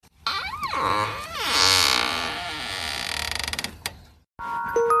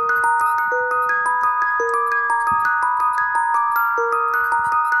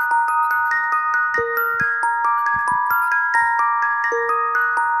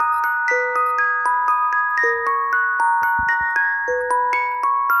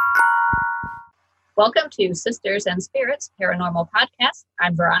Welcome to Sisters and Spirits Paranormal Podcast.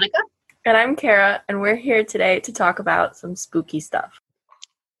 I'm Veronica. And I'm Kara, and we're here today to talk about some spooky stuff.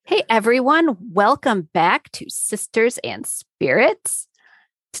 Hey everyone, welcome back to Sisters and Spirits.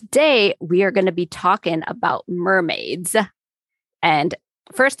 Today we are going to be talking about mermaids. And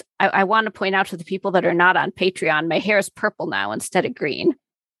first, I want to point out to the people that are not on Patreon, my hair is purple now instead of green.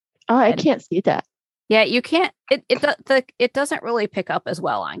 Oh, I can't see that. Yeah, you can't. It doesn't really pick up as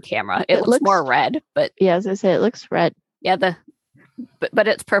well on camera. It looks more red, but yeah, as I say, it looks red. Yeah, but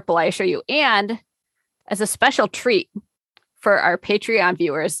it's purple, I assure you. And as a special treat for our Patreon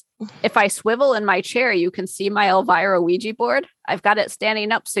viewers, if I swivel in my chair, you can see my Elvira Ouija board. I've got it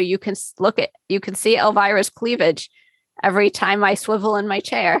standing up so you can see Elvira's cleavage every time I swivel in my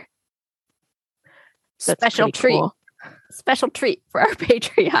chair. That's special treat. Cool. Special treat for our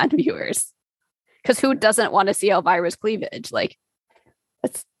Patreon viewers. Because who doesn't want to see Elvira's cleavage? Like,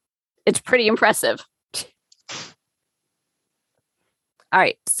 it's pretty impressive. All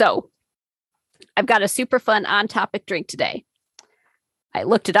right, so I've got a super fun on-topic drink today. I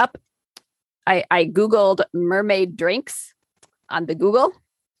looked it up. I Googled mermaid drinks on the Google,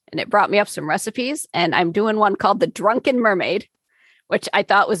 and it brought me up some recipes, and I'm doing one called the Drunken Mermaid, which I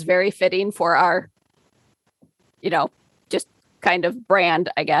thought was very fitting for our, just kind of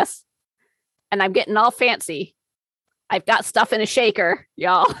brand, I guess. And I'm getting all fancy. I've got stuff in a shaker,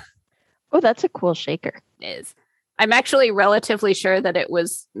 y'all. Oh, that's a cool shaker. It is. I'm actually relatively sure that it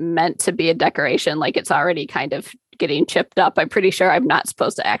was meant to be a decoration. Like it's already kind of getting chipped up. I'm pretty sure I'm not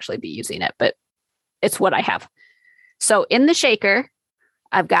supposed to actually be using it, but it's what I have. So in the shaker,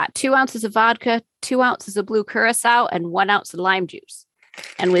 I've got 2 ounces of vodka, 2 ounces of blue curacao, and 1 ounce of lime juice.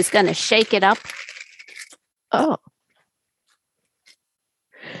 And we're going to shake it up. Oh.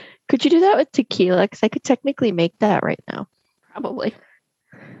 Could you do that with tequila? Because I could technically make that right now. Probably.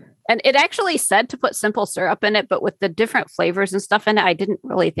 And it actually said to put simple syrup in it, but with the different flavors and stuff in it, I didn't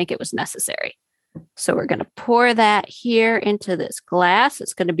really think it was necessary. So we're going to pour that here into this glass.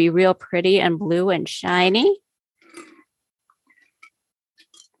 It's going to be real pretty and blue and shiny.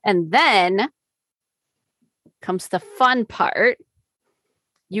 And then comes the fun part.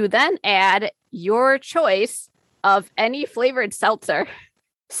 You then add your choice of any flavored seltzer.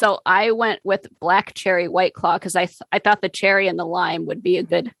 So I went with black cherry White Claw because I thought the cherry and the lime would be a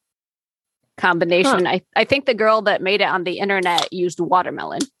good combination. Huh. I think the girl that made it on the internet used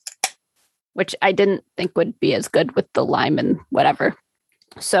watermelon, which I didn't think would be as good with the lime and whatever.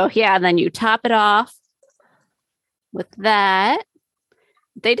 So yeah, then you top it off with that.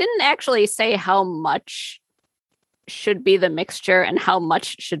 They didn't actually say how much should be the mixture and how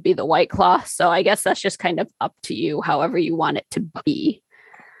much should be the White Claw. So I guess that's just kind of up to you, however you want it to be.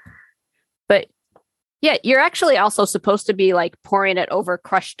 But yeah, you're actually also supposed to be like pouring it over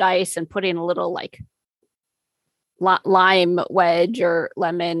crushed ice and putting a little like lime wedge or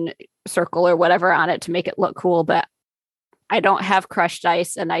lemon circle or whatever on it to make it look cool. But I don't have crushed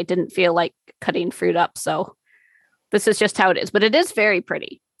ice and I didn't feel like cutting fruit up. So this is just how it is. But it is very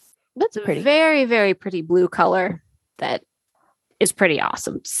pretty. That's pretty. Very, very pretty blue color that is pretty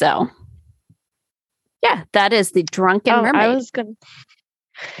awesome. So yeah, that is the Drunken Mermaid.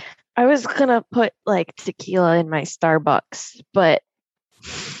 I was gonna put like tequila in my Starbucks, but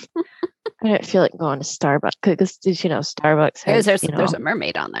I didn't feel like going to Starbucks because Starbucks has, there's a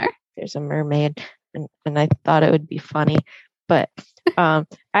mermaid on there. There's a mermaid, and I thought it would be funny, but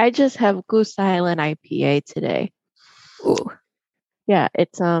I just have Goose Island IPA today. Ooh, yeah,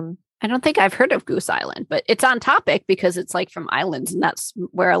 it's I don't think I've heard of Goose Island, but it's on topic because it's like from islands, and that's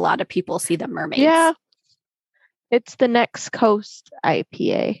where a lot of people see the mermaids. Yeah, it's the Next Coast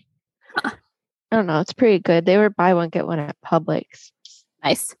IPA. Huh. I don't know. It's pretty good. They were buy one, get one at Publix.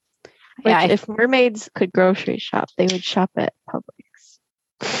 Nice. Which, if mermaids could grocery shop, they would shop at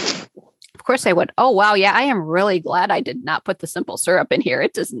Publix. Of course I would. Oh, wow. Yeah, I am really glad I did not put the simple syrup in here.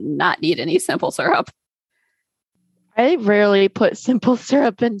 It does not need any simple syrup. I rarely put simple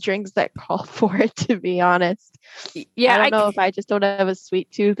syrup in drinks that call for it, to be honest. Yeah, I don't know if I just don't have a sweet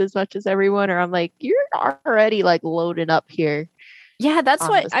tooth as much as everyone, or I'm like, you're already like loaded up here. Yeah, that's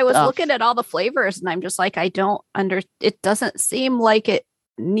what I was looking at all the flavors and I'm just like, it doesn't seem like it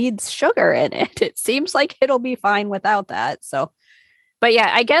needs sugar in it. It seems like it'll be fine without that. So, but yeah,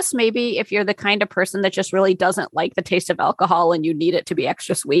 I guess maybe if you're the kind of person that just really doesn't like the taste of alcohol and you need it to be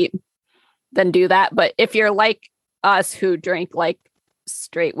extra sweet, then do that. But if you're like us who drink like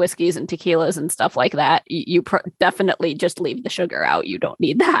straight whiskeys and tequilas and stuff like that, you definitely just leave the sugar out. You don't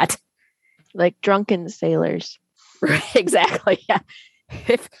need that. Like drunken sailors. Right, exactly. Yeah.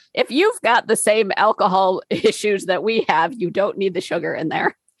 If you've got the same alcohol issues that we have, you don't need the sugar in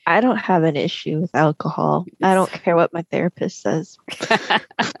there. I don't have an issue with alcohol. I don't care what my therapist says.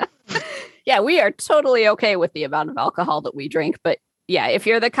 Yeah, we are totally okay with the amount of alcohol that we drink. But yeah, if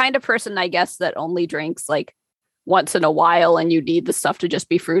you're the kind of person, I guess, that only drinks like once in a while and you need the stuff to just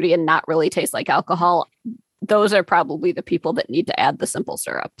be fruity and not really taste like alcohol, those are probably the people that need to add the simple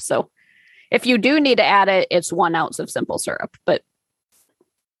syrup. So if you do need to add it, it's 1 ounce of simple syrup. But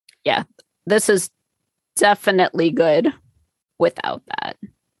yeah, this is definitely good without that.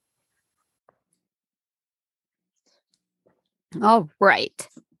 All right.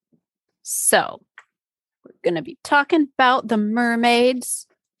 So we're going to be talking about the mermaids.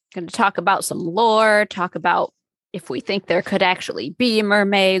 Going to talk about some lore, talk about if we think there could actually be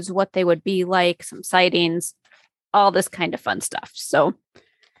mermaids, what they would be like, some sightings, all this kind of fun stuff. So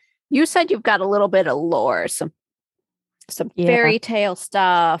you said you've got a little bit of lore, some fairy tale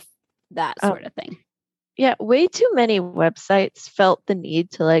stuff, that sort of thing. Yeah, way too many websites felt the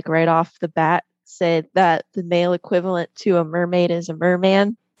need to like right off the bat say that the male equivalent to a mermaid is a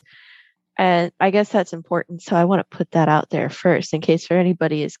merman. And I guess that's important. So I want to put that out there first in case for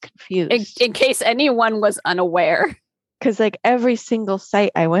anybody is confused. In case anyone was unaware. Because like every single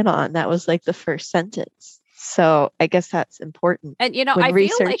site I went on, that was like the first sentence. So I guess that's important. And, you know, I feel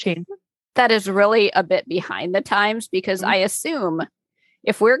like that is really a bit behind the times because I assume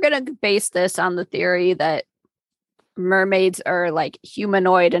if we're going to base this on the theory that mermaids are like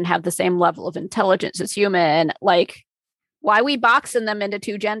humanoid and have the same level of intelligence as human, like why we boxing them into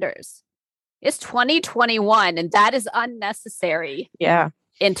 2 genders? It's 2021 and that is unnecessary. Yeah.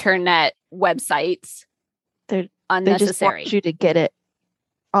 Internet websites. They're unnecessary. They just want you to get it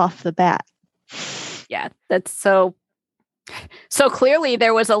off the bat. Yeah, that's so clearly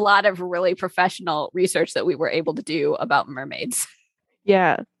there was a lot of really professional research that we were able to do about mermaids.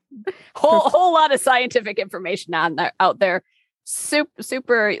 Yeah. Whole lot of scientific information out there.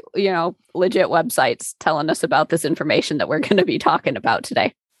 Super, you know, legit websites telling us about this information that we're going to be talking about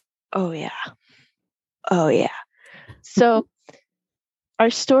today. Oh yeah. So our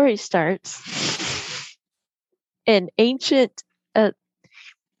story starts in ancient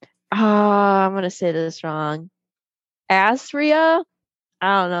I'm going to say this wrong. Asria?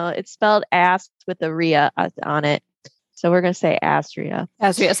 I don't know. It's spelled ass with a Ria on it. So we're going to say Asria.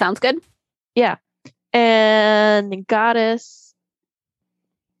 Asria sounds good. Yeah. And the goddess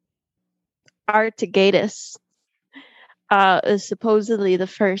Artigatus is supposedly the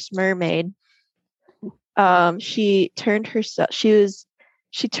first mermaid. She turned herself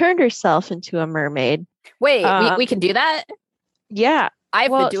into a mermaid. Wait, we can do that? Yeah. I've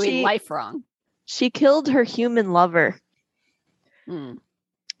been doing life wrong. She killed her human lover on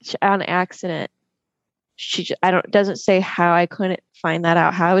accident. Doesn't say how. I couldn't find that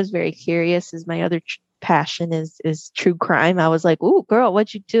out. How I was very curious, as my other passion is true crime. I was like, "Ooh, girl,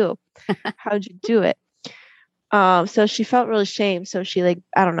 what'd you do? How'd you do it?" So she felt really ashamed. So she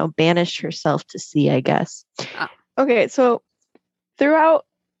banished herself to sea, I guess. Oh. Okay, so throughout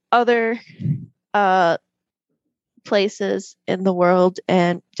other places in the world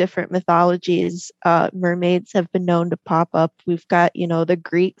and different mythologies, mermaids have been known to pop up. We've got, the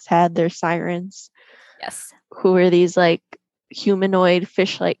Greeks had their sirens. Yes. Who were these like humanoid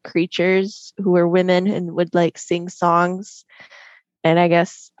fish-like creatures who were women and would like sing songs. And I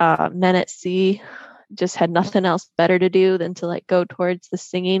guess men at sea just had nothing else better to do than to like go towards the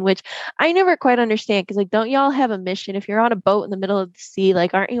singing, which I never quite understand because like, don't y'all have a mission? If you're on a boat in the middle of the sea,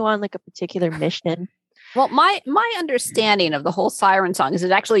 like aren't you on like a particular mission? Well, my understanding of the whole siren song is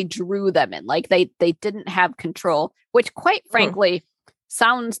it actually drew them in. Like they didn't have control, which quite frankly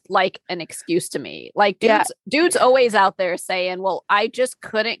sounds like an excuse to me. Like dudes always out there saying, well, I just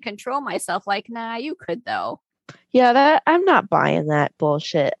couldn't control myself. Like, nah, you could though. Yeah, that I'm not buying that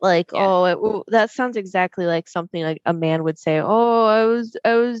bullshit. Like, that sounds exactly like something like a man would say. Oh,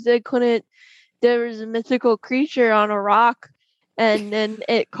 I couldn't. There was a mythical creature on a rock, and then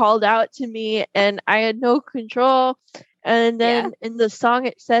it called out to me, and I had no control. And then in the song,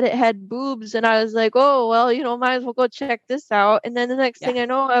 it said it had boobs, and I was like, oh well, might as well go check this out. And then the next thing I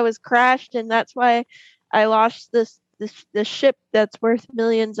know, I was crashed, and that's why I lost this ship that's worth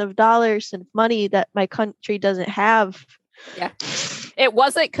millions of dollars and money that my country doesn't have. Yeah. It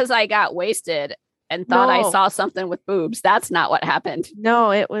wasn't because I got wasted and thought I saw something with boobs. That's not what happened.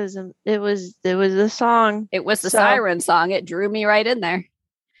 No, it was a song. It was the siren song. It drew me right in there.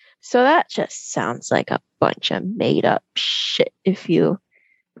 So that just sounds like a bunch of made up shit if you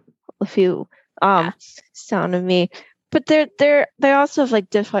sound to me. But they also have like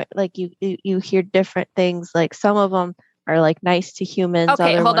different, like you hear different things. Like some of them are like nice to humans.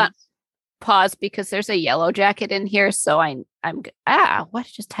 Okay, hold on. pause because there's a yellow jacket in here. So what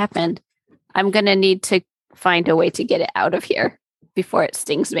just happened? I'm going to need to find a way to get it out of here before it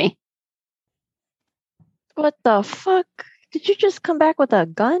stings me. What the fuck? Did you just come back with a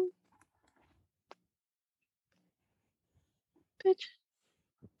gun?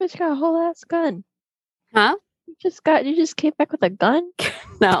 Bitch got a whole ass gun. Huh? You just came back with a gun?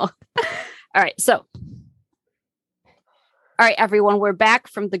 No. All right. So, all right, everyone, we're back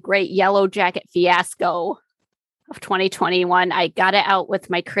from the great yellow jacket fiasco of 2021. I got it out with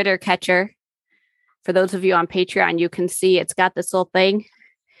my critter catcher. For those of you on Patreon, you can see it's got this little thing.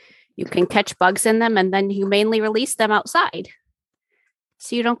 You can catch bugs in them and then humanely release them outside.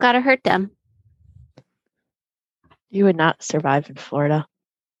 So you don't got to hurt them. You would not survive in Florida.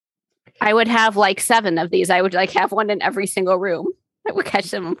 I would have like 7 of these. I would like have one in every single room. I would catch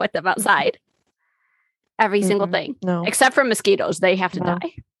them and put them outside. Every single thing. No. Except for mosquitoes. They have to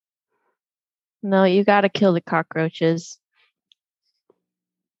die. No, you got to kill the cockroaches.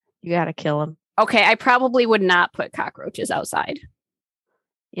 You got to kill them. Okay, I probably would not put cockroaches outside.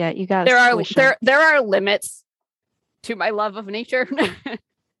 Yeah, you got to there are limits to my love of nature.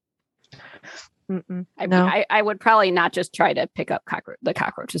 I would probably not just try to pick up the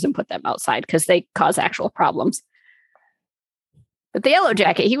cockroaches and put them outside because they cause actual problems. But the yellow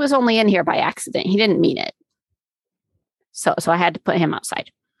jacket, he was only in here by accident. He didn't mean it. So I had to put him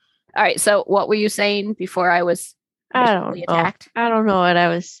outside. All right. So what were you saying before I was attacked? I don't know what I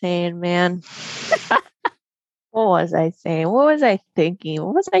was saying, man. What was I saying? What was I thinking?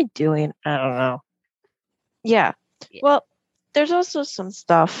 What was I doing? I don't know. Yeah. Well, there's also some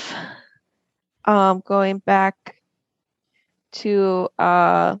stuff going back to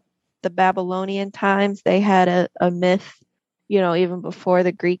the Babylonian times. They had a myth, even before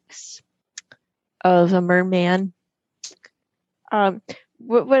the Greeks, of a merman.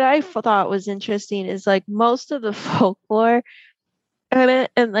 What I thought was interesting is like most of the folklore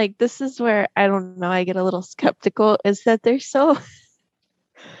and like this is where I don't know, I get a little skeptical, is that they're so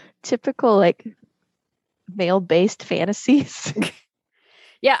typical like male-based fantasies.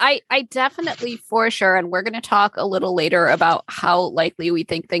 Yeah, I definitely, for sure, and we're going to talk a little later about how likely we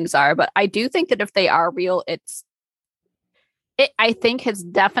think things are, but I do think that if they are real, it I think has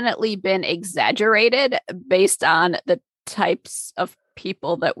definitely been exaggerated based on the types of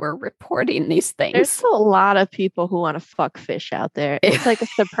people that were reporting these things. There's a lot of people who want to fuck fish out there. It's like a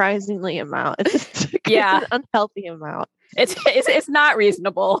surprisingly amount. It's an unhealthy amount. It's not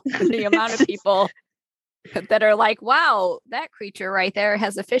reasonable, the amount of people that are like, wow, that creature right there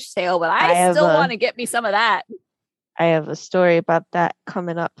has a fish tail, but I still want to get me some of that. I have a story about that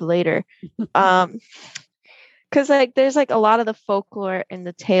coming up later. Because like there's like a lot of the folklore and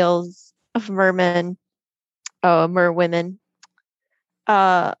the tales of merwomen,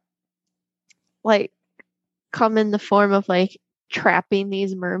 like come in the form of like trapping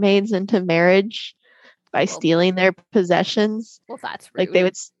these mermaids into marriage by stealing their possessions. Well, that's rude. Like they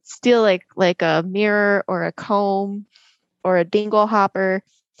would steal like a mirror or a comb or a dingle hopper,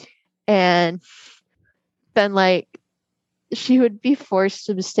 and then like she would be forced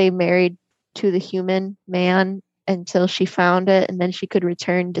to stay married to the human man until she found it, and then she could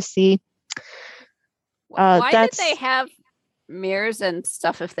return to sea. Why did they have mirrors and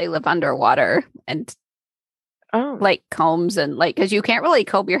stuff if they live underwater and like combs and like, because you can't really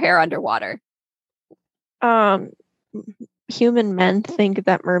comb your hair underwater? Human men think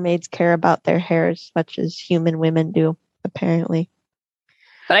that mermaids care about their hair as much as human women do, apparently.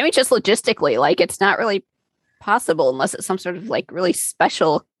 But I mean, just logistically, like it's not really possible unless it's some sort of like really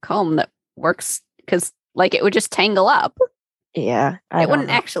special comb that works, because like it would just tangle up. Yeah, it wouldn't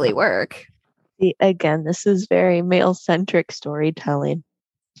actually work. Again, this is very male-centric storytelling.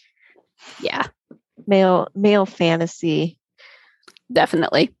 Yeah, male fantasy,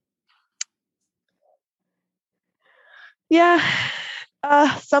 definitely. Yeah,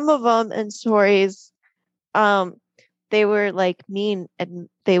 some of them in stories, they were like mean and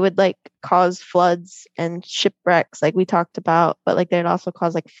they would like cause floods and shipwrecks, like we talked about. But like they'd also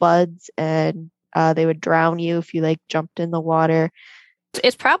cause like floods, and they would drown you if you like jumped in the water.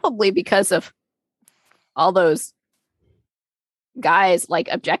 It's probably because of all those guys like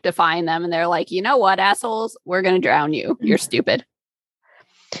objectifying them, and they're like, you know what, assholes, we're gonna drown you. You're stupid.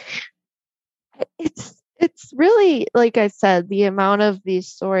 It's really, like I said, the amount of these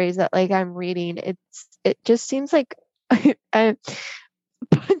stories that like I'm reading, it just seems like a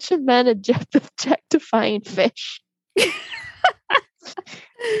bunch of men objectifying fish.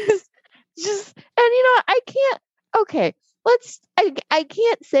 Just, and I can't. Okay, I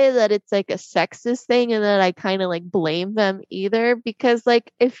can't say that it's like a sexist thing and that I kind of like blame them either, because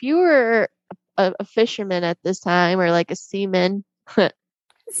like if you were a fisherman at this time, or like a seaman,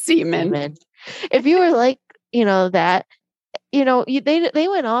 Seaman. if you were like, that, they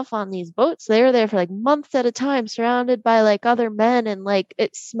went off on these boats. They were there for like months at a time, surrounded by like other men, and like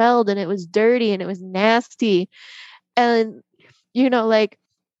it smelled and it was dirty and it was nasty. And like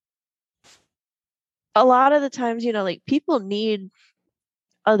a lot of the times, like people need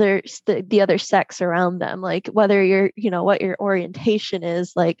the other sex around them, like whether you're, what your orientation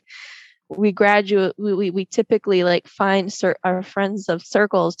is. Like we typically like find our friends of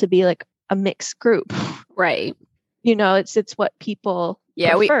circles to be like a mixed group, Right. It's what people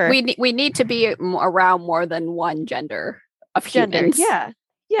prefer. we need to be around more than one gender of humans. Yeah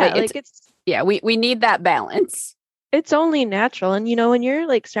we need that balance. It's only natural. And when you're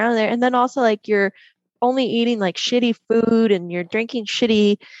like surrounded there, and then also like you're only eating like shitty food and you're drinking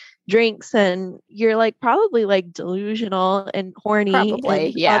shitty drinks, and you're like probably like delusional and horny and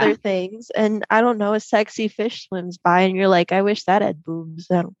other things, and I don't know, a sexy fish swims by and you're like, I wish that had boobs.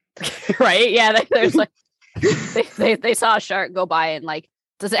 Right. Yeah, there's like they saw a shark go by and like,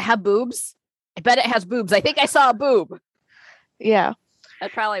 does it have boobs? I bet it has boobs. I think I saw a boob. Yeah,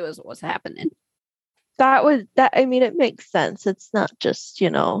 that probably was what was happening. I mean, it makes sense. It's not just,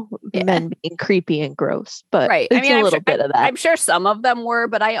 men being creepy and gross, but right. It's a little bit of that. I'm sure some of them were,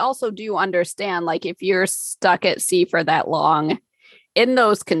 but I also do understand, like, if you're stuck at sea for that long in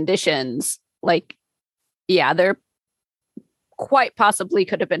those conditions, like, yeah, there quite possibly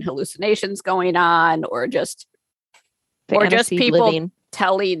could have been hallucinations going on, or just people living,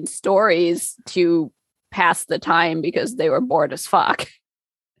 telling stories to pass the time because they were bored as fuck.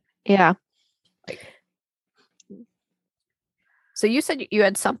 Yeah. So you said you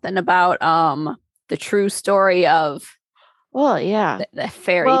had something about the true story of, well, yeah, the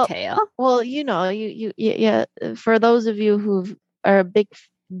fairy tale. Well, yeah. For those of you who are a big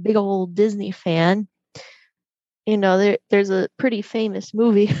old Disney fan, there's a pretty famous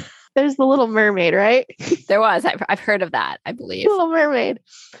movie. There's The Little Mermaid, right? There was. I've heard of that, I believe. Little Mermaid.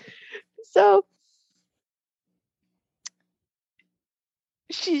 So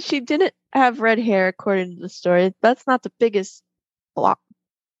she didn't have red hair, according to the story. That's not the biggest blop.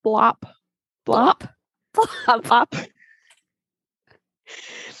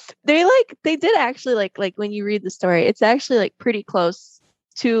 They did actually like when you read the story, it's actually like pretty close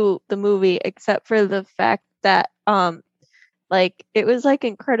to the movie, except for the fact that like it was like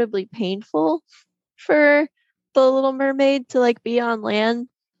incredibly painful for the Little Mermaid to like be on land.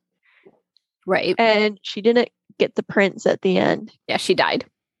 Right. And she didn't get the prince at the end. Yeah, she died.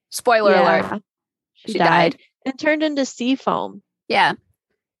 Spoiler alert. She died and turned into sea foam. Yeah.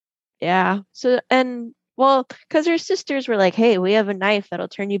 Yeah. So, and well, because her sisters were like, hey, we have a knife that'll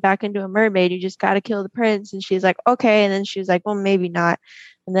turn you back into a mermaid. You just got to kill the prince. And she's like, okay. And then she was like, well, maybe not.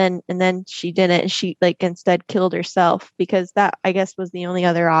 And then she didn't. And she like instead killed herself, because that, I guess, was the only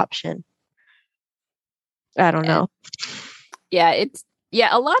other option. I don't know. Yeah.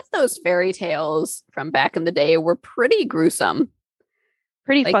 A lot of those fairy tales from back in the day were pretty gruesome.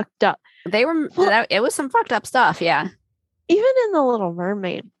 Pretty fucked up. They were, it was some fucked up stuff. Yeah. Even in The Little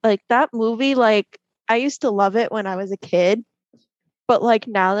Mermaid, like that movie, like I used to love it when I was a kid, but like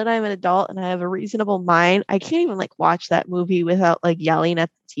now that I'm an adult and I have a reasonable mind, I can't even like watch that movie without like yelling at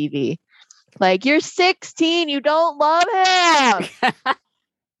the TV. Like, you're 16, you don't love him.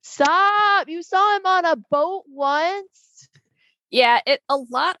 Stop. You saw him on a boat once. Yeah, a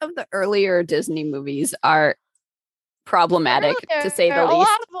lot of the earlier Disney movies are problematic, to say the least. A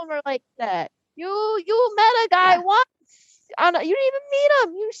lot of them are like that. You met a guy once. You didn't even meet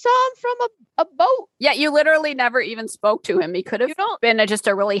him. You saw him from a boat. Yeah, you literally never even spoke to him. He could have been just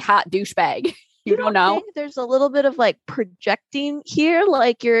a really hot douchebag. You don't know. Think there's a little bit of like projecting here,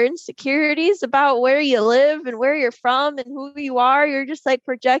 like your insecurities about where you live and where you're from and who you are. You're just like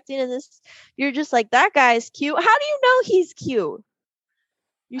projecting in this. You're just like, that guy's cute. How do you know he's cute?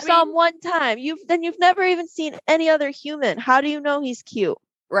 You saw him one time. You've never even seen any other human. How do you know he's cute?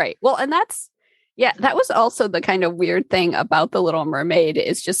 Right. Well, and that was also the kind of weird thing about The Little Mermaid,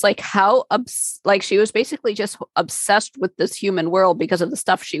 is just like how like she was basically just obsessed with this human world because of the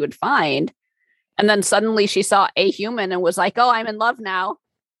stuff she would find. And then suddenly she saw a human and was like, oh, I'm in love now.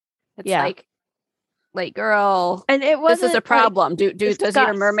 It's like, girl, and this is a problem. Like, does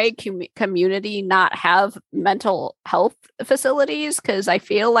your mermaid community not have mental health facilities? Because I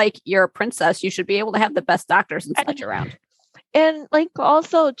feel like you're a princess. You should be able to have the best doctors and such around. And like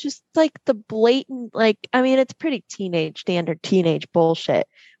also just like the blatant, like, I mean, it's pretty standard teenage bullshit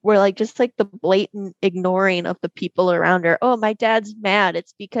where like just like the blatant ignoring of the people around her. Oh, my dad's mad.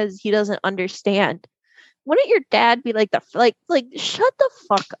 It's because he doesn't understand. Wouldn't your dad be like like shut the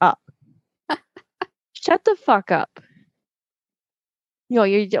fuck up. Shut the fuck up.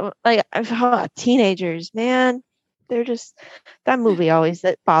 You're like teenagers, man. They're just that movie always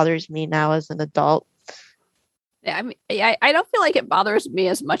that bothers me now as an adult. Yeah, I mean, I don't feel like it bothers me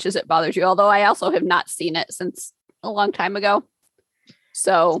as much as it bothers you, although I also have not seen it since a long time ago.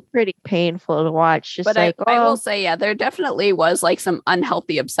 So it's pretty painful to watch. Just but like I will say, yeah, there definitely was like some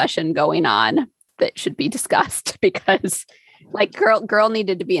unhealthy obsession going on that should be discussed because like girl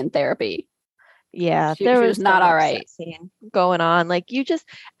needed to be in therapy. Yeah, she was not all right going on. Like you just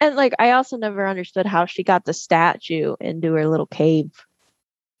and like I also never understood how she got the statue into her little cave.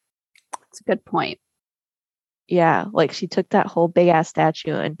 That's a good point. Yeah, like she took that whole big ass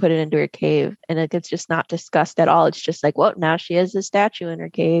statue and put it into her cave, and it's just not discussed at all. It's just like, well, now she has a statue in her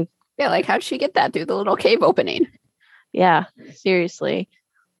cave. Yeah, like how'd she get that through the little cave opening? Yeah, seriously.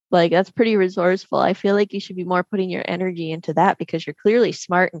 Like that's pretty resourceful. I feel like you should be more putting your energy into that because you're clearly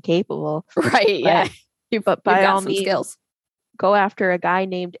smart and capable. Right, yeah. But by all means, skills. Go after a guy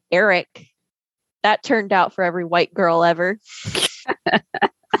named Eric. That turned out for every white girl ever.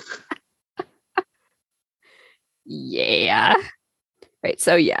 Yeah. Right.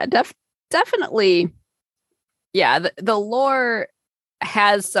 So yeah, definitely. Yeah, the lore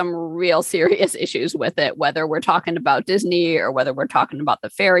has some real serious issues with it, whether we're talking about Disney or whether we're talking about the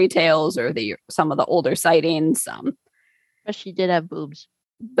fairy tales or some of the older sightings. But she did have boobs.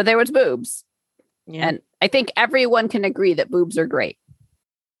 But there was boobs. Yeah. And I think everyone can agree that boobs are great.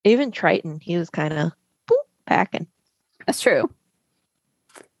 Even Triton, he was kind of packing. That's true.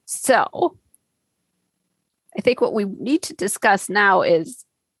 So I think what we need to discuss now is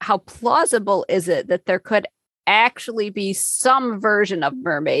how plausible is it that there could actually be some version of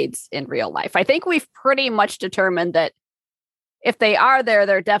mermaids in real life. I think we've pretty much determined that if they are there,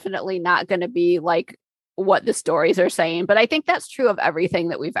 they're definitely not going to be like what the stories are saying. But I think that's true of everything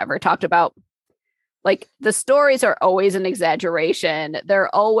that we've ever talked about. Like the stories are always an exaggeration.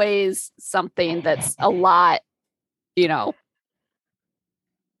 They're always something that's a lot,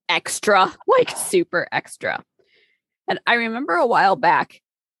 extra, like super extra. And I remember a while back,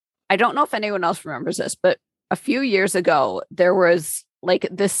 I don't know if anyone else remembers this, but a few years ago, there was like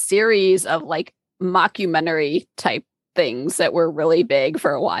this series of like mockumentary type things that were really big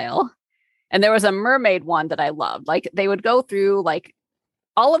for a while. And there was a mermaid one that I loved. Like they would go through like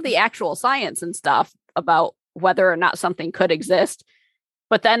all of the actual science and stuff about whether or not something could exist.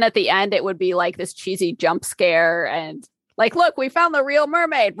 But then at the end, it would be like this cheesy jump scare and like, look, we found the real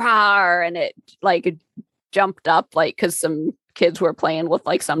mermaid. Rawr, and it like jumped up like because some kids were playing with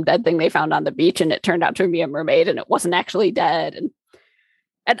like some dead thing they found on the beach and it turned out to be a mermaid and it wasn't actually dead.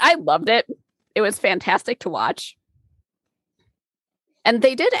 And I loved it. It was fantastic to watch. And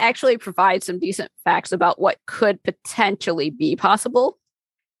they did actually provide some decent facts about what could potentially be possible.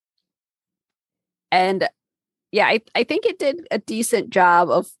 And yeah, I think it did a decent job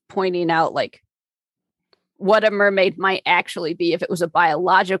of pointing out like what a mermaid might actually be if it was a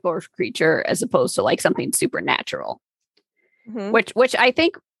biological creature as opposed to like something supernatural. Mm-hmm. Which I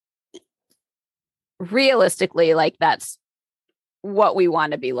think realistically, like that's what we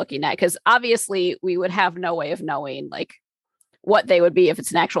want to be looking at. Because obviously we would have no way of knowing like what they would be if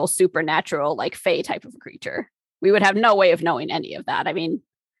it's an actual supernatural, like fae type of creature. We would have no way of knowing any of that. I mean,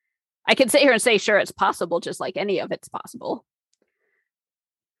 I can sit here and say, sure, it's possible, just like any of it's possible.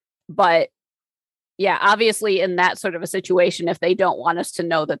 But yeah, obviously in that sort of a situation, if they don't want us to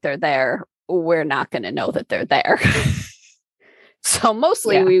know that they're there, we're not going to know that they're there. So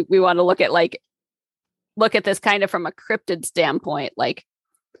mostly we want to look at this kind of from a cryptid standpoint, like,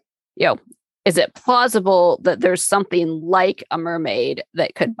 is it plausible that there's something like a mermaid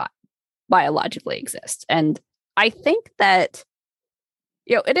that could biologically exist? And I think that,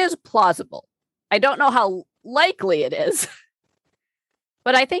 it is plausible. I don't know how likely it is,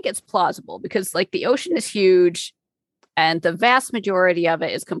 but I think it's plausible because like the ocean is huge and the vast majority of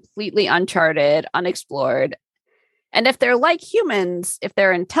it is completely uncharted, unexplored. And if they're like humans, if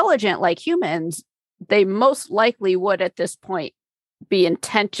they're intelligent like humans, they most likely would at this point be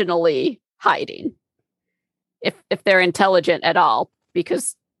intentionally hiding. If they're intelligent at all,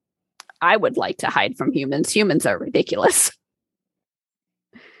 because I would like to hide from humans. Humans are ridiculous.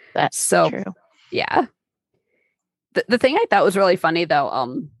 That's so true. Yeah. The thing I thought was really funny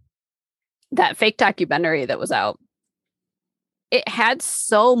though, that fake documentary that was out, it had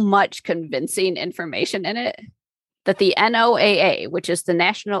so much convincing information in it that the NOAA, which is the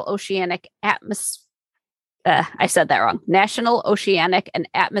National Oceanic I said that wrong. National Oceanic and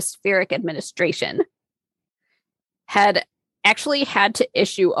Atmospheric Administration had actually had to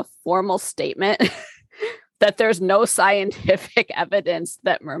issue a formal statement that there's no scientific evidence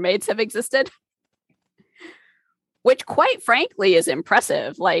that mermaids have existed, which quite frankly is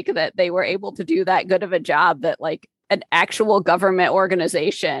impressive. Like that they were able to do that good of a job, that like an actual government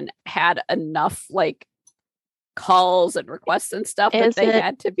organization had enough like calls and requests and stuff that they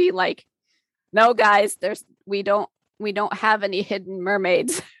had to be like, no guys, we don't have any hidden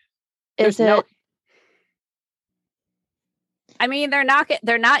mermaids. I mean, they're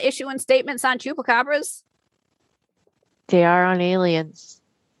not issuing statements on chupacabras. They are on aliens.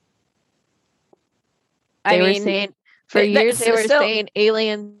 They were saying for years they were saying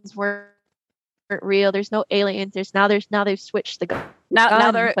aliens weren't real. There's no aliens. Now they've switched the gun.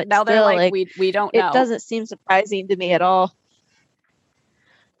 Now they're like we don't know. It doesn't seem surprising to me at all.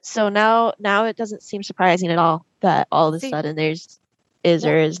 So now it doesn't seem surprising at all that all of a sudden there's or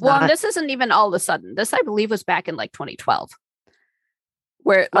is not. Well, this isn't even all of a sudden. This I believe was back in like 2012.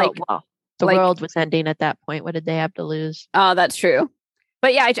 Where like the world was ending at that point. What did they have to lose? Oh, that's true.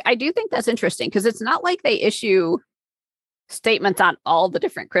 But yeah, I do think that's interesting because it's not like they issue statements on all the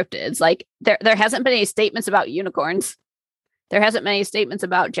different cryptids. Like there hasn't been any statements about unicorns. There hasn't been any statements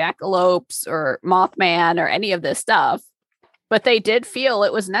about jackalopes or Mothman or any of this stuff. But they did feel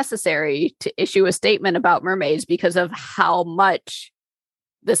it was necessary to issue a statement about mermaids because of how much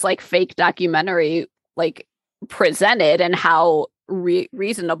this like fake documentary like presented and how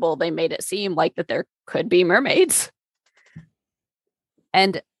reasonable they made it seem like that there could be mermaids.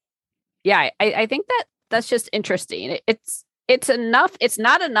 And yeah, I think that's just interesting. It's enough. It's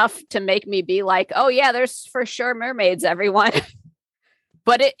not enough to make me be like, oh yeah, there's for sure mermaids, everyone.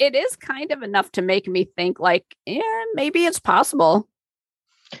 But it is kind of enough to make me think like, yeah, maybe it's possible.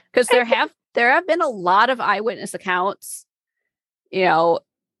 Because there have been a lot of eyewitness accounts, you know,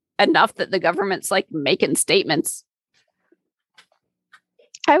 enough that the government's like making statements.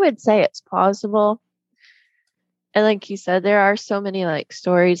 I would say it's possible. And like you said, there are so many like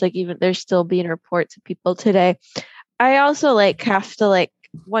stories, like even there's still being reports of people today. I also like have to like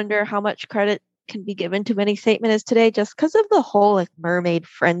wonder how much credit can be given to any statement as today, just because of the whole like mermaid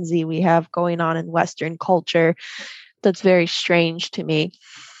frenzy we have going on in Western culture. That's very strange to me.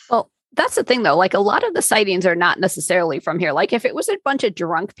 Well, that's the thing though. Like a lot of the sightings are not necessarily from here. Like if it was a bunch of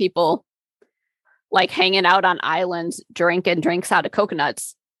drunk people like hanging out on islands, drinking drinks out of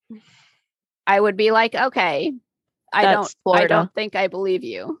coconuts, I would be like, okay, I don't think I believe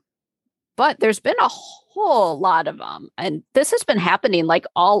you. But there's been a whole lot of them. And this has been happening like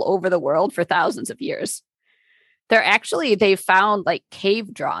all over the world for thousands of years. They found like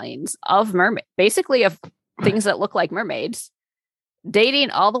cave drawings of mermaids, basically of things that look like mermaids,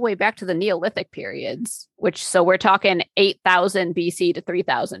 dating all the way back to the Neolithic periods, so we're talking 8,000 BC to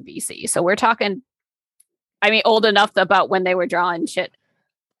 3,000 BC. So we're talking, I mean, old enough about when they were drawing shit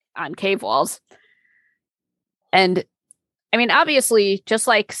on cave walls. And I mean, obviously, just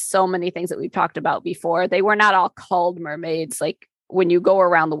like so many things that we've talked about before, they were not all called mermaids. Like when you go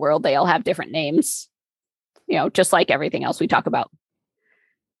around the world, they all have different names, you know, just like everything else we talk about.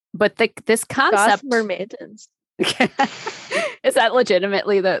 But this concept, mermaidens, is that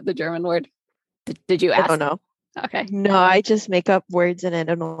legitimately the German word? Did you ask? I don't know. Okay. No, I just make up words and it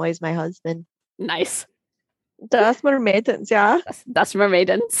annoys my husband. Nice. Das mermaidens, yeah. Das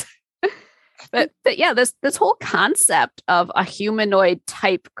mermaidens. But yeah, this whole concept of a humanoid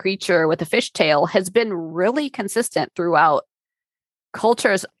type creature with a fishtail has been really consistent throughout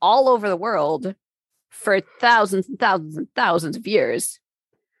cultures all over the world for thousands and thousands and thousands of years.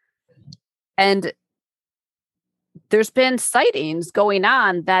 And there's been sightings going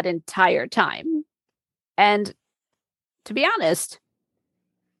on that entire time. And to be honest,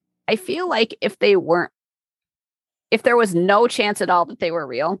 I feel like if there was no chance at all that they were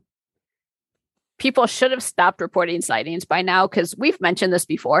real, people should have stopped reporting sightings by now, because we've mentioned this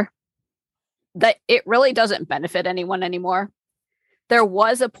before, that it really doesn't benefit anyone anymore. There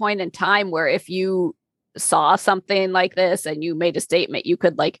was a point in time where if you saw something like this and you made a statement, you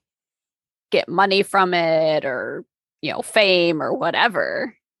could like get money from it or, you know, fame or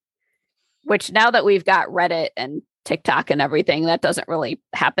whatever, which now that we've got Reddit and TikTok and everything, that doesn't really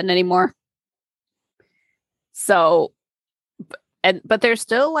happen anymore. So, but there's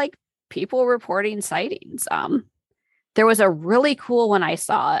still like people reporting sightings. There was a really cool one I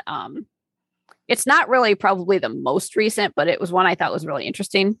saw. It's not really probably the most recent, but it was one I thought was really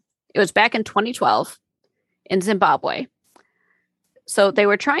interesting. It was back in 2012 in Zimbabwe. So they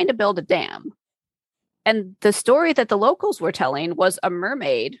were trying to build a dam. And the story that the locals were telling was a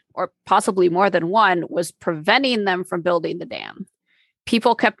mermaid, or possibly more than one, was preventing them from building the dam.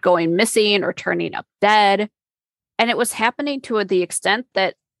 People kept going missing or turning up dead. And it was happening to the extent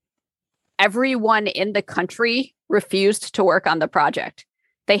that everyone in the country refused to work on the project.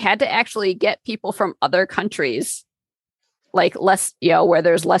 They had to actually get people from other countries, like less, where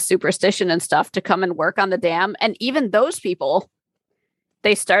there's less superstition and stuff, to come and work on the dam. And even those people,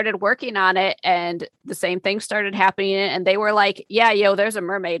 they started working on it and the same thing started happening. And they were like, yeah, there's a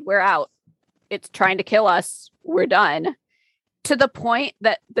mermaid. We're out. It's trying to kill us. We're done. To the point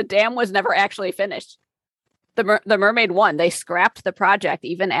that the dam was never actually finished. The mermaid won. They scrapped the project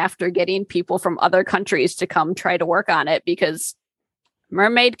even after getting people from other countries to come try to work on it because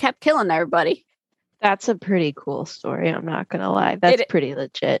mermaid kept killing everybody. That's a pretty cool story. I'm not going to lie. That's pretty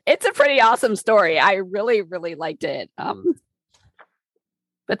legit. It's a pretty awesome story. I really, really liked it.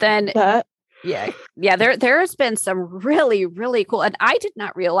 But then, there has been some really, really cool, and I did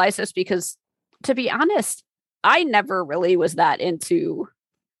not realize this because, to be honest, I never really was that into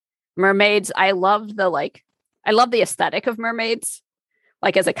mermaids. I love the aesthetic of mermaids,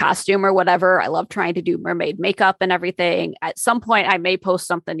 like as a costume or whatever. I love trying to do mermaid makeup and everything. At some point, I may post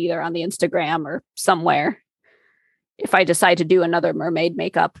something either on the Instagram or somewhere if I decide to do another mermaid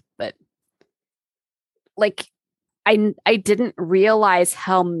makeup. But like, I didn't realize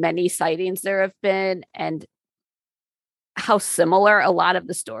how many sightings there have been and how similar a lot of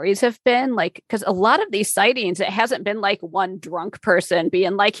the stories have been. Like, because a lot of these sightings, it hasn't been like one drunk person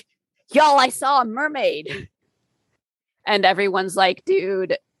being like, y'all, I saw a mermaid. And everyone's like,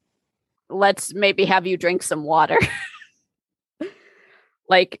 dude, let's maybe have you drink some water.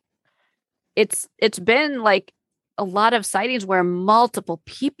 Like, it's been like a lot of sightings where multiple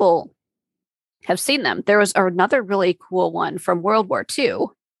people have seen them. There was another really cool one from World War II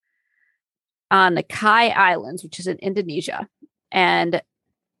on the Kai Islands, which is in Indonesia. And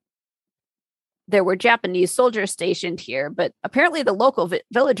there were Japanese soldiers stationed here, but apparently the local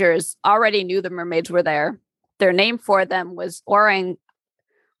villagers already knew the mermaids were there. Their name for them was Orang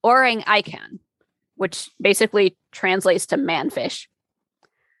Ikan, which basically translates to manfish.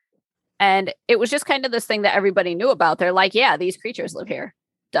 And it was just kind of this thing that everybody knew about. They're like, yeah, these creatures live here.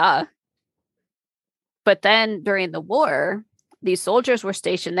 Duh. But then during the war, these soldiers were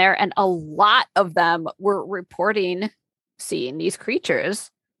stationed there, and a lot of them were reporting seeing these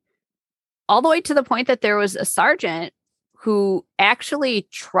creatures, all the way to the point that there was a sergeant who actually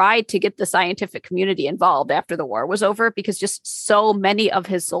tried to get the scientific community involved after the war was over because just so many of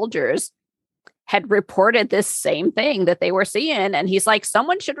his soldiers had reported this same thing that they were seeing. And he's like,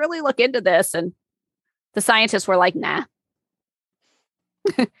 someone should really look into this. And the scientists were like, nah.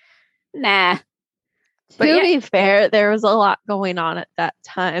 Nah. But to be fair, there was a lot going on at that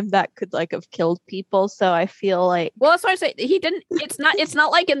time that could like have killed people. So I feel like, well, that's why I say he didn't. It's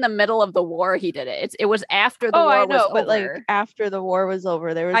not like in the middle of the war he did it. It was after the war was over. But like after the war was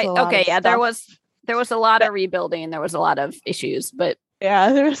over, there was a lot of stuff. there was a lot of rebuilding. There was a lot of issues, but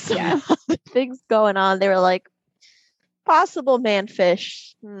there was some things going on. They were like possible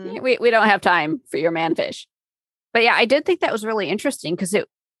manfish. We don't have time for your manfish. But yeah, I did think that was really interesting because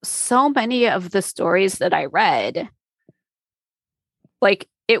so many of the stories that I read, like,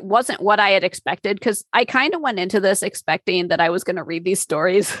 it wasn't what I had expected, because I kind of went into this expecting that I was going to read these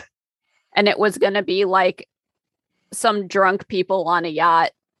stories and it was going to be like some drunk people on a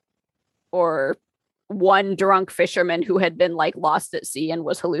yacht or one drunk fisherman who had been like lost at sea and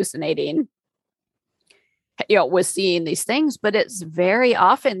was hallucinating, was seeing these things. But it's very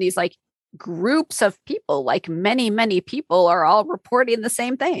often these like groups of people, like many people are all reporting the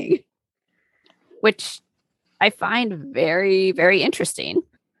same thing, which I find very, very interesting,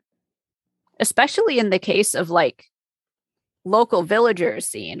 especially in the case of like local villagers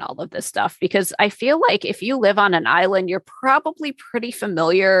seeing all of this stuff, because I feel like if you live on an island, you're probably pretty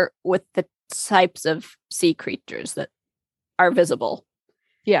familiar with the types of sea creatures that are visible.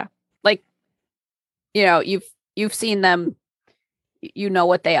 Yeah. Like, you've seen them, you know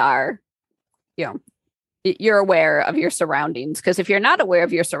what they are. You're aware of your surroundings, because if you're not aware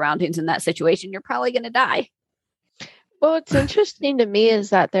of your surroundings in that situation, you're probably going to die. Well, what's interesting to me is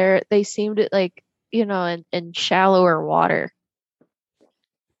that they seemed like, in shallower water.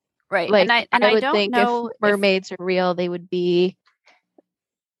 Right. Like, and I would don't think know if mermaids are real, they would be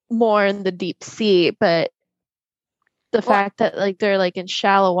more in the deep sea. But the fact that like they're like in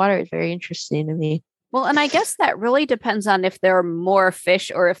shallow water is very interesting to me. Well, and I guess that really depends on if they're more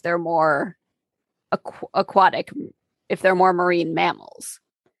fish or if they're more aquatic, if they're more marine mammals.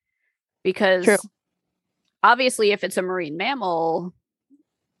 Because obviously if it's a marine mammal,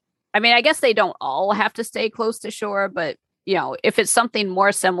 I mean, I guess they don't all have to stay close to shore, but you know, if it's something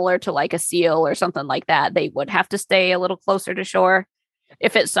more similar to like a seal or something like that, they would have to stay a little closer to shore.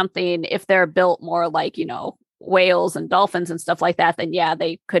 If it's something, if they're built more like, you know, whales and dolphins and stuff like that, then yeah,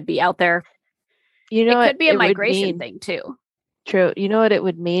 they could be out there. You know, it could be a it would migration mean- thing too. True. You know what it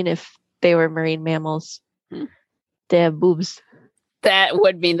would mean if they were marine mammals? Hmm. They have boobs. That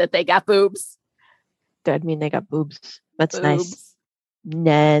would mean that they got boobs. That'd mean they got boobs. That's nice. Boobs.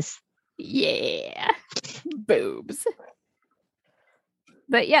 Nice. Yeah. Boobs.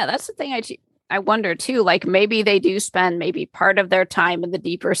 But yeah, that's the thing I wonder too. Like maybe they do spend maybe part of their time in the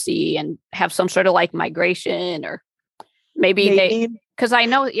deeper sea and have some sort of like migration, or maybe they, because I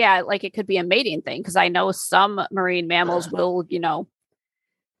know, yeah, like it could be a mating thing. Because I know some marine mammals will, you know,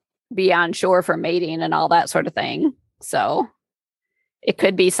 be on shore for mating and all that sort of thing. So it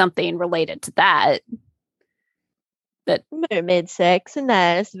could be something related to that. Mermaid sex.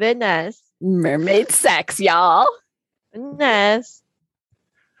 Nice. Very nice. Mermaid sex, y'all. Nice.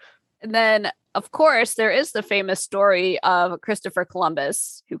 And then, of course, there is the famous story of Christopher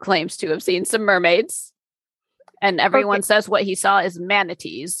Columbus, who claims to have seen some mermaids. And everyone says what he saw is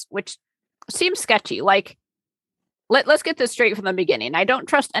manatees, which seems sketchy. Like, let's get this straight from the beginning. I don't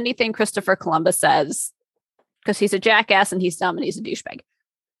trust anything Christopher Columbus says because he's a jackass and he's dumb and he's a douchebag.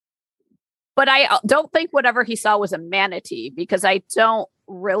 But I don't think whatever he saw was a manatee, because I don't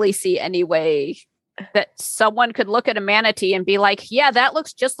really see any way that someone could look at a manatee and be like, yeah, that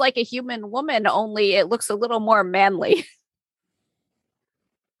looks just like a human woman, only it looks a little more manly.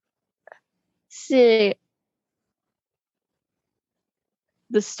 See,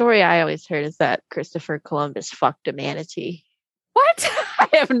 the story I always heard is that Christopher Columbus fucked a manatee. What? I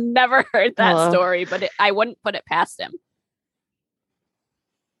have never heard that Hello. story, but I wouldn't put it past him.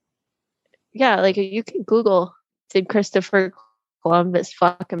 Yeah, like you can Google, did Christopher Columbus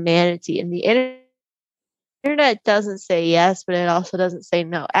fuck a manatee? And the internet doesn't say yes, but it also doesn't say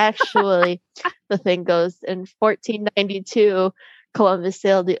no. Actually, the thing goes, in 1492, Columbus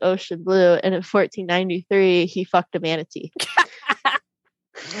sailed the ocean blue, and in 1493, he fucked a manatee.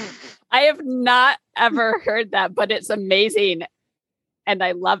 I have not ever heard that, but it's amazing. And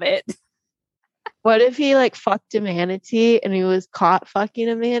I love it. What if he like fucked a manatee and he was caught fucking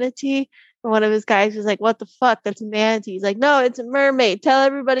a manatee? And one of his guys was like, "What the fuck? That's a manatee." He's like, "No, it's a mermaid. Tell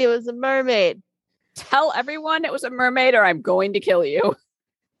everybody it was a mermaid." Tell everyone it was a mermaid or I'm going to kill you.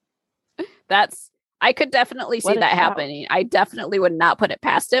 I could definitely see What a that shout. happening. I definitely would not put it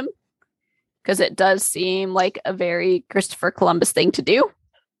past him, because it does seem like a very Christopher Columbus thing to do.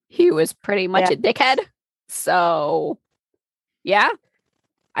 He was pretty much Yeah. a dickhead. So yeah,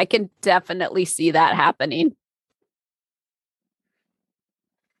 I can definitely see that happening.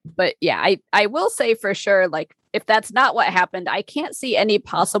 But yeah, I will say for sure, like, if that's not what happened, I can't see any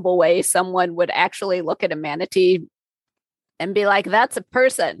possible way someone would actually look at a manatee and be like, that's a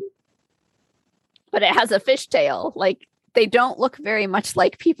person, but it has a fishtail. Like, they don't look very much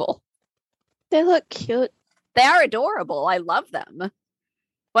like people. They look cute. They are adorable. I love them.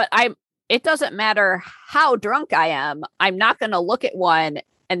 But it doesn't matter how drunk I am. I'm not going to look at one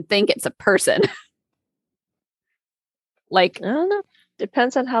and think it's a person. Like, I don't know.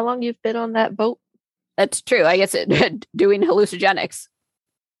 Depends on how long you've been on that boat. that's true. I guess doing hallucinogenics.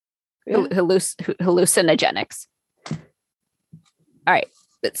 Yeah. Hallucinogenics. All right.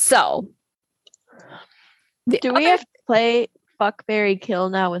 So, Do we have to play Fuck, Marry, Kill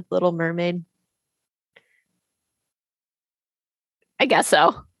now with Little Mermaid? I guess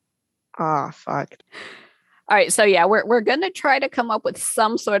so. Ah, fuck. All right. So yeah, we're gonna try to come up with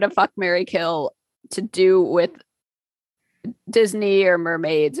some sort of fuck, marry, kill to do with Disney or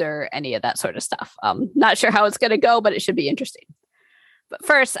mermaids or any of that sort of stuff. Not sure how it's gonna go, but it should be interesting. But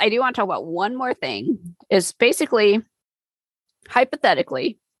first, I do want to talk about one more thing. Is basically,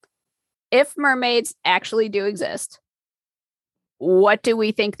 hypothetically, if mermaids actually do exist, what do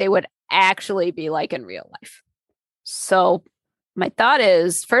we think they would actually be like in real life? So my thought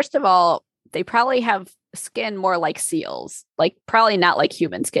is, first of all, they probably have skin more like seals, like probably not like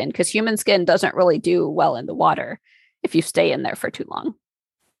human skin, because human skin doesn't really do well in the water if you stay in there for too long.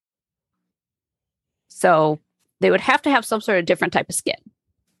 So they would have to have some sort of different type of skin.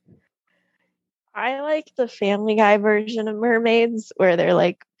 I like the Family Guy version of mermaids, where they're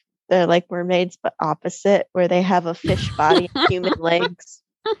like mermaids but opposite, where they have a fish body and human legs.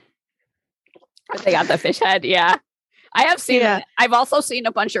 But they got the fish head, yeah. I have seen Yeah. it. I've also seen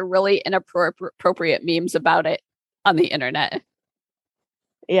a bunch of really inappropriate memes about it on the internet.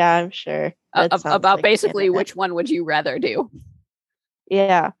 Yeah, I'm sure. That sounds About like basically internet. which one would you rather do?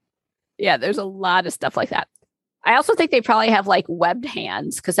 Yeah. Yeah, there's a lot of stuff like that. I also think they probably have like webbed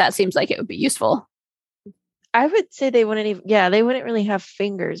hands because that seems like it would be useful. I would say they wouldn't even. Yeah, they wouldn't really have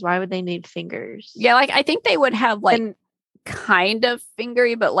fingers. Why would they need fingers? Yeah, like I think they would have like And kind of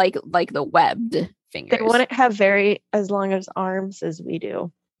fingery, but like the webbed fingers. they wouldn't have very as long as arms as we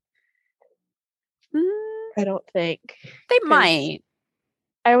do. I don't think. They 'Cause might.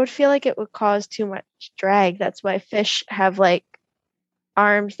 I would feel like it would cause too much drag. That's why fish have like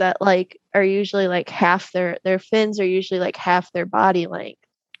arms that like are usually like half their fins are usually like half their body length.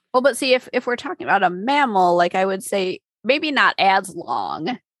 Well, but see, if we're talking about a mammal, like I would say maybe not as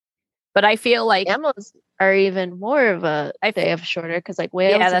long, but I feel like Mammals are even more of a they have shorter because like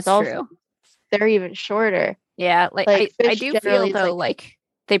whales yeah, and that's dolphins, true. they're even shorter. Yeah, like Like, I fish do feel generally is, though like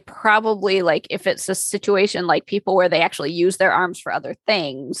they probably like if it's a situation like people where they actually use their arms for other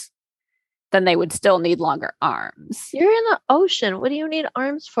things, then they would still need longer arms. You're in the ocean. What do you need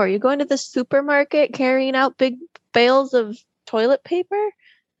arms for? You're going to the supermarket carrying out big bales of toilet paper?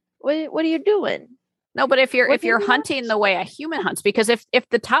 What are you doing? No, but if What do you you're need hunting arms the way a human hunts, because if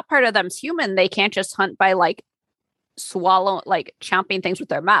the top part of them's human, they can't just hunt by like swallow like chomping things with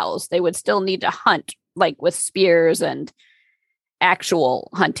their mouths. They would still need to hunt like with spears and actual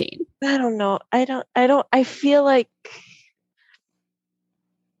hunting. I don't know. I feel like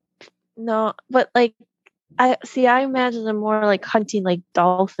no, but like I imagine them more like hunting like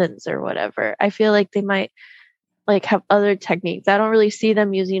dolphins or whatever. I feel like they might like have other techniques. I don't really see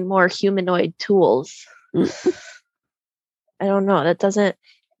them using more humanoid tools. Mm. I don't know.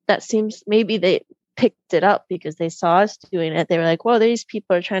 That seems maybe they picked it up because they saw us doing it. They were like, whoa, these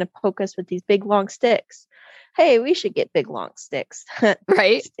people are trying to poke us with these big long sticks. Hey, we should get big long sticks.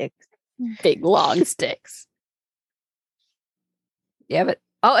 Right? Sticks. Big long sticks. Yeah, but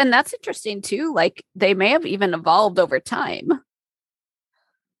oh, and that's interesting too. Like they may have even evolved over time.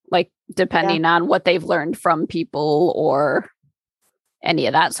 Like depending on what they've learned from people or any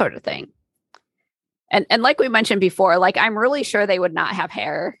of that sort of thing. And like we mentioned before, like I'm really sure they would not have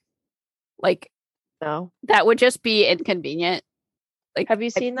hair. Like No. that would just be inconvenient. Like Have you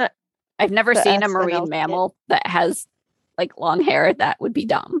seen that? I've never the seen a SNL marine skit? mammal that has like long hair. That would be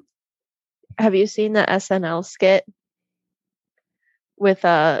dumb. Have you seen the SNL skit with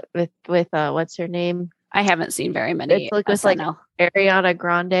what's her name? I haven't seen very many It's like with like SNL. Ariana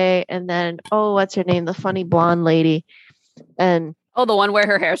Grande and then what's her name? The funny blonde lady. And Oh, the one where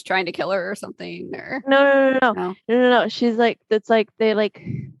her hair's trying to kill her or something. Or no. She's like it's like they like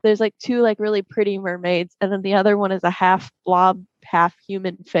there's like two like really pretty mermaids and then the other one is a half blob, half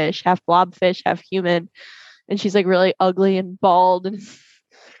human fish, half blob fish, half human. And she's like really ugly and bald and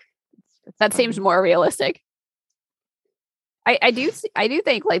that seems more realistic. I do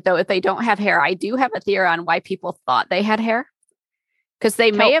think like though if they don't have hair, I do have a theory on why people thought they had hair. Because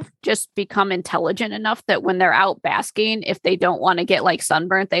they may have just become intelligent enough that when they're out basking, if they don't want to get like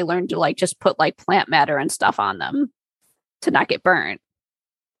sunburnt, they learn to like just put like plant matter and stuff on them to not get burnt.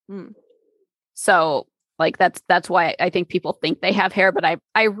 So like that's why I think people think they have hair, but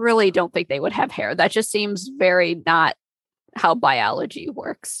I really don't think they would have hair. That just seems very not how biology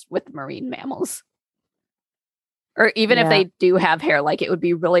works with marine mammals. Or even if they do have hair, like it would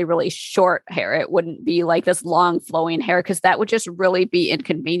be really, really short hair. It wouldn't be like this long flowing hair because that would just really be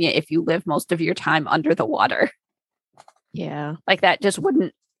inconvenient if you live most of your time under the water. Yeah. Like that just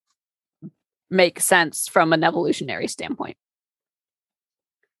wouldn't make sense from an evolutionary standpoint.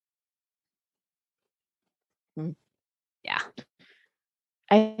 Yeah.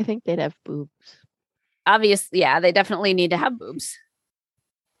 I think they'd have boobs. Obviously, yeah, they definitely need to have boobs.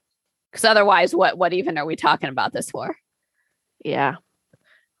 Because otherwise, what even are we talking about this for? Yeah.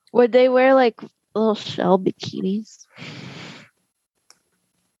 Would they wear like little shell bikinis?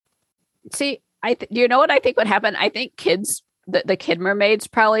 See, you know what I think would happen? I think kids, the kid mermaids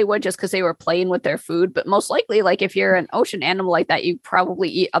probably would just because they were playing with their food. But most likely, like if you're an ocean animal like that, you probably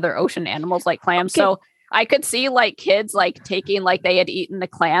eat other ocean animals like clams. Okay. So I could see like kids like taking like they had eaten the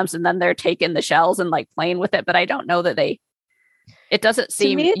clams and then they're taking the shells and like playing with it. But I don't know that it doesn't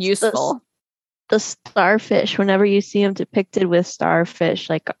seem useful. The starfish, whenever you see them depicted with starfish,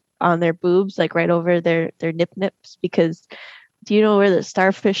 like on their boobs, like right over their nips, because do you know where the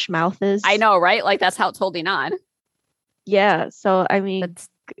starfish mouth is? I know, right? Like that's how it's holding on. Yeah. So, I mean, That's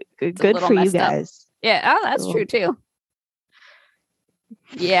good for you guys. Up. Yeah. Oh, that's true too.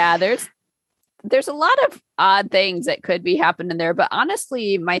 Yeah. There's a lot of odd things that could be happening there. But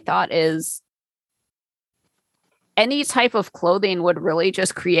honestly, my thought is any type of clothing would really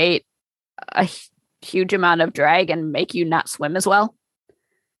just create a huge amount of drag and make you not swim as well.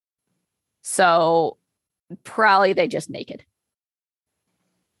 So probably they just naked.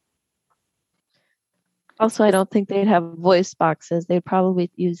 Also, I don't think they'd have voice boxes. They'd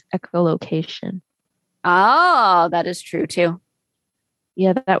probably use echolocation. Oh, that is true too.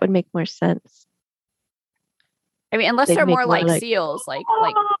 Yeah, that would make more sense. I mean, unless They'd they're make more more like like- seals, like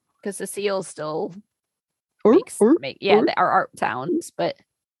because the seals still Or- make they are art sounds, but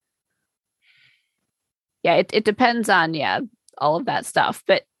yeah, it depends on all of that stuff.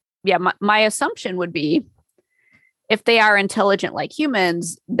 But yeah, my assumption would be if they are intelligent like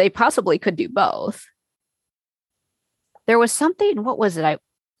humans, they possibly could do both. There was something, what was it?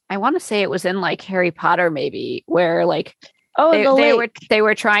 I want to say it was in like Harry Potter, maybe, where like they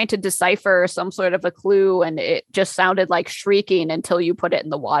were trying to decipher some sort of a clue, and it just sounded like shrieking until you put it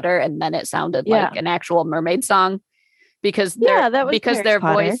in the water, and then it sounded like an actual mermaid song because their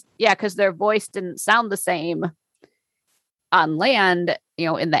voice didn't sound the same on land,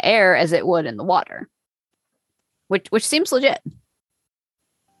 in the air as it would in the water, which seems legit.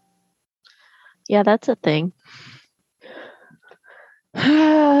 Yeah, that's a thing.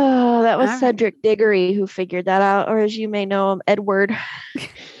 That was All right. Cedric Diggory who figured that out, or as you may know him, Edward.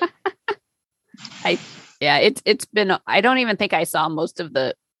 It's been, I don't even think I saw most of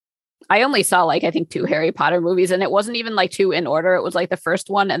I only saw like, I think 2 Harry Potter movies, and it wasn't even like 2 in order. It was like the first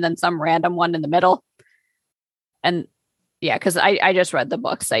one and then some random one in the middle. And yeah, because I just read the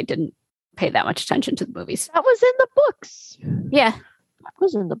books. I didn't pay that much attention to the movies. That was in the books. Yeah. That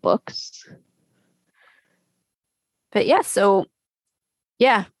was in the books. But yeah, so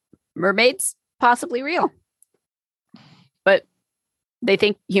yeah, mermaids possibly real. But they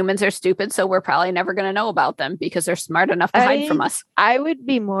think humans are stupid, so we're probably never going to know about them because they're smart enough to hide from us. I would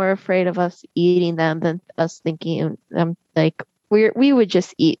be more afraid of us eating them than us thinking them like we would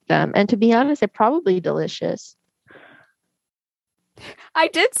just eat them. And to be honest, they're probably delicious. I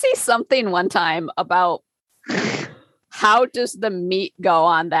did see something one time about how does the meat go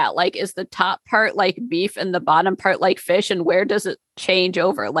on that? Like, is the top part like beef and the bottom part like fish? And where does it change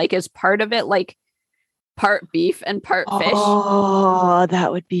over? Like, is part of it like part beef and part fish? Oh,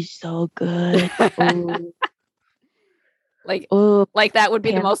 that would be so good. Ooh. Like that would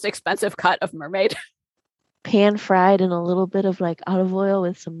be the most expensive cut of mermaid. Pan fried in a little bit of like olive oil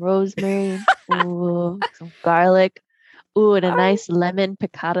with some rosemary, ooh, some garlic, ooh, and a nice lemon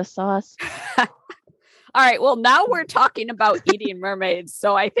piccata sauce. All right. Well, now we're talking about eating mermaids,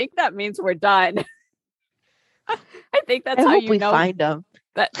 so I think that means we're done. I think that's how you know. Find them.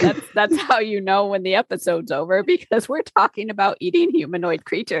 That's how you know when the episode's over, because we're talking about eating humanoid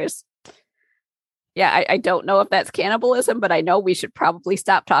creatures. Yeah, I don't know if that's cannibalism, but I know we should probably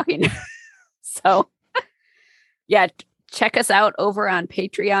stop talking. So, yeah, check us out over on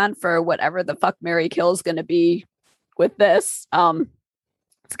Patreon for whatever the fuck Mary Kill is going to be with this.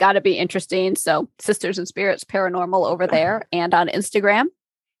 It's got to be interesting. So Sisters and Spirits Paranormal over there and on Instagram,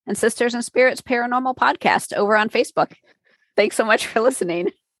 and Sisters and Spirits Paranormal Podcast over on Facebook. Thanks so much for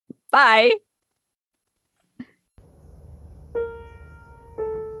listening. Bye.